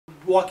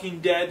Walking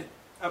Dead,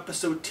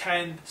 episode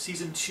 10,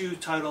 season 2,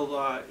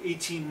 titled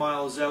 18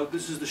 Miles Out.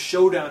 This is the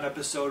showdown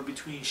episode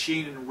between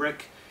Shane and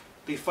Rick.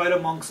 They fight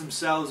amongst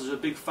themselves. There's a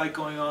big fight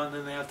going on,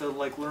 and they have to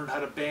like learn how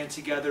to band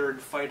together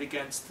and fight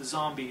against the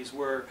zombies,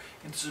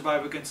 and to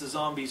survive against the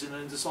zombies. And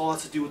then this all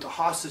has to do with the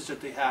hostage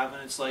that they have,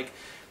 and it's like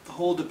the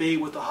whole debate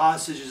with the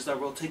hostage is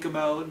that we'll take him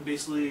out and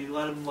basically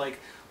let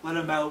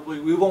him out.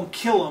 We won't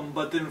kill him,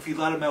 but then if we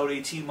let him out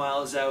 18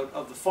 miles out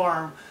of the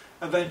farm,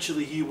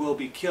 eventually he will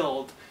be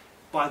killed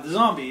by the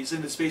zombies.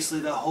 And it's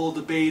basically that whole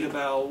debate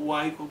about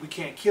why we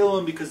can't kill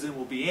him because then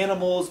we'll be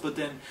animals, but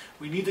then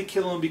we need to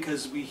kill him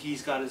because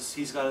he's got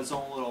his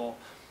own little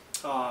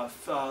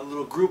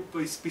group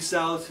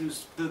themselves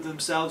is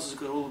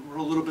a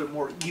little bit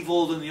more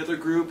evil than the other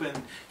group,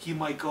 and he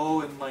might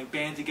go and like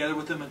band together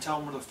with them and tell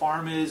them where the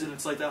farm is. And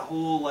it's like that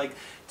whole like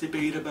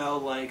debate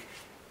about like,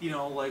 you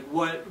know, like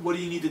what do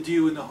you need to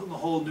do in the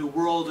whole new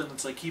world, and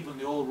it's like keeping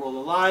the old world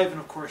alive.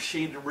 And of course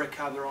Shane and Rick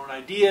have their own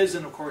ideas,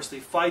 and of course they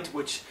fight,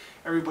 which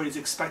everybody's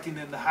expecting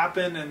them to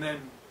happen. And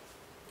then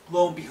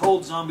lo and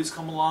behold, zombies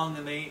come along,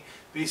 and they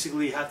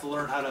basically have to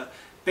learn how to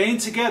band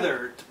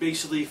together to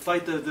basically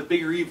fight the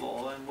bigger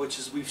evil, and which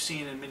is we've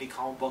seen in many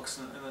comic books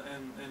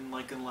in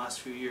like in the last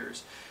few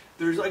years.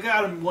 I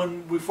got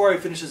one before I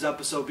finish this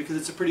episode because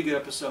it's a pretty good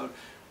episode.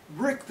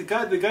 Rick, the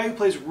guy who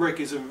plays Rick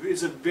is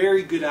a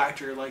very good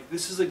actor. Like,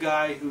 this is a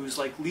guy who's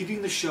like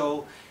leading the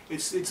show.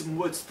 It's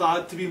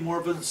thought to be more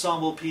of an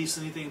ensemble piece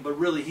than anything, but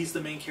really he's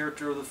the main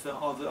character of the film,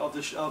 of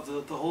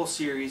the whole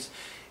series.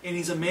 And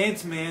he's a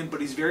man-to-man, but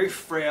he's very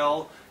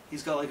frail.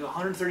 He's got like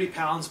 130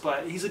 pounds,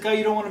 but he's a guy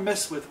you don't want to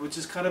mess with, which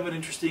is kind of an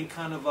interesting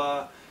kind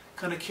of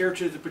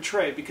character to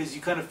portray, because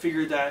you kind of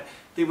figured that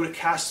they would have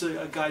cast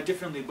a guy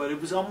differently, but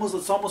it's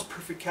almost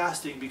perfect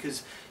casting,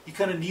 because you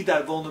kind of need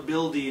that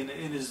vulnerability in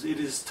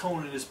his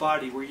tone and his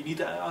body, where you need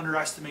to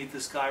underestimate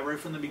this guy right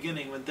from the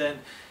beginning, but then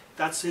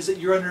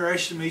your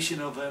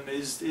underestimation of him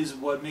is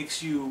what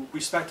makes you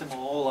respect him a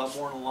whole lot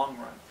more in the long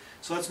run.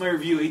 So that's my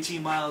review,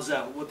 18 Miles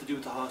Out, What to Do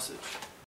with the Hostage.